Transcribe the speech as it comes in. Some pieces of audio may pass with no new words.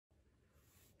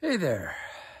Hey there,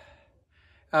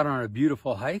 out on a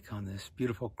beautiful hike on this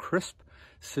beautiful crisp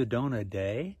Sedona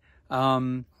day.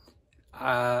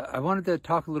 I wanted to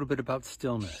talk a little bit about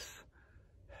stillness.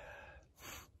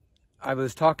 I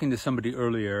was talking to somebody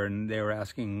earlier and they were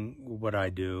asking what I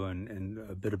do and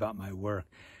a bit about my work.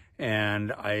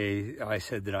 And I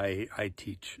said that I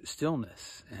teach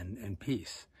stillness and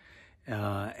peace.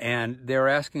 And they were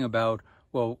asking about,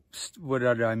 well, what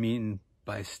did I mean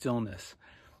by stillness?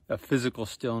 A physical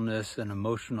stillness, an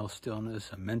emotional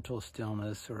stillness, a mental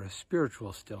stillness, or a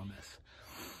spiritual stillness.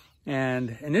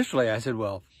 And initially I said,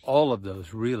 well, all of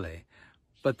those really.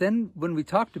 But then when we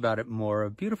talked about it more, a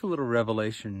beautiful little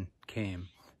revelation came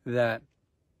that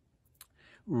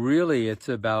really it's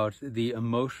about the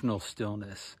emotional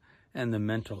stillness and the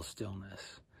mental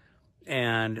stillness.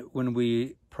 And when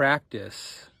we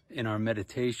practice in our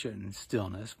meditation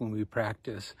stillness, when we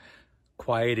practice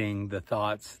quieting the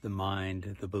thoughts, the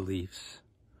mind, the beliefs.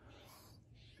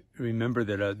 Remember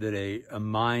that a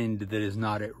mind that is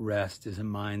not at rest is a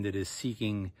mind that is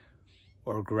seeking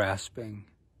or grasping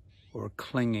or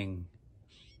clinging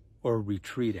or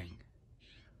retreating.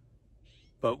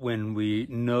 But when we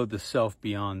know the self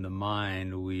beyond the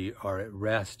mind, we are at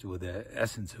rest with the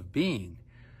essence of being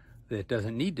that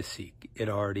doesn't need to seek. It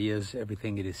already is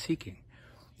everything it is seeking.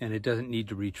 And it doesn't need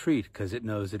to retreat because it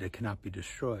knows that it cannot be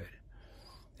destroyed.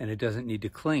 And it doesn't need to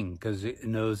cling because it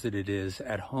knows that it is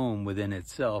at home within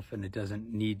itself and it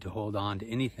doesn't need to hold on to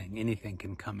anything. Anything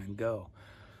can come and go.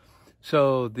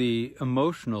 So the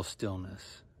emotional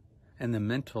stillness and the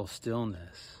mental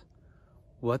stillness,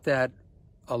 what that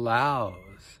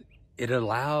allows, it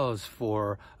allows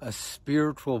for a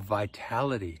spiritual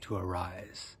vitality to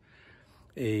arise.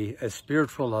 A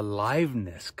spiritual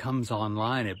aliveness comes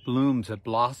online. It blooms, it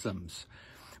blossoms.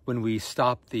 When we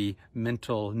stop the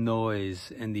mental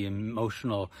noise and the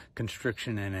emotional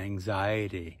constriction and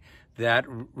anxiety, that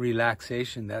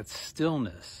relaxation, that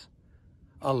stillness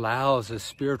allows a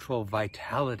spiritual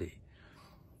vitality.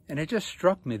 And it just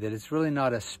struck me that it's really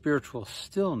not a spiritual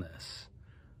stillness,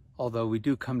 although we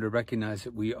do come to recognize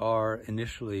that we are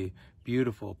initially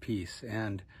beautiful peace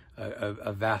and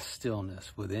a vast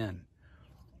stillness within.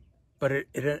 But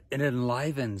it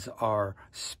enlivens our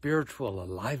spiritual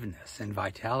aliveness and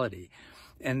vitality.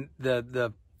 And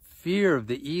the fear of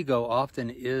the ego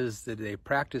often is that a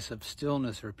practice of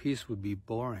stillness or peace would be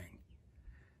boring.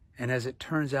 And as it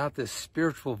turns out, this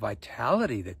spiritual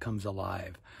vitality that comes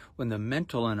alive when the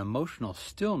mental and emotional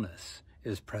stillness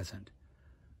is present,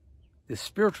 the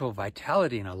spiritual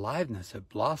vitality and aliveness that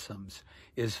blossoms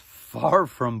is far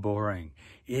from boring.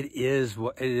 It is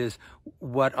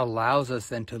what allows us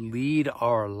then to lead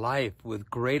our life with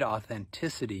great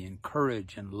authenticity and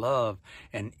courage and love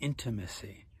and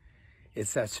intimacy.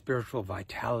 It's that spiritual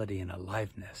vitality and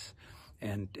aliveness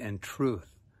and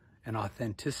truth and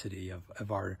authenticity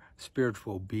of our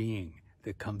spiritual being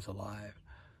that comes alive.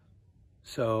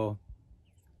 So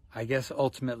I guess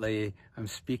ultimately I'm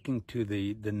speaking to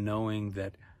the knowing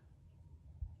that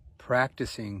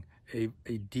practicing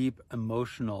a deep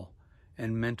emotional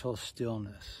and mental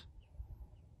stillness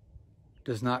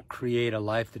does not create a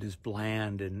life that is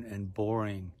bland and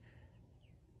boring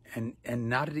and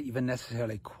not even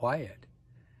necessarily quiet,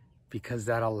 because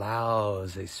that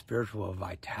allows a spiritual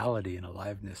vitality and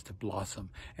aliveness to blossom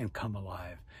and come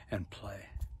alive and play.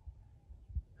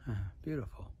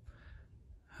 Beautiful.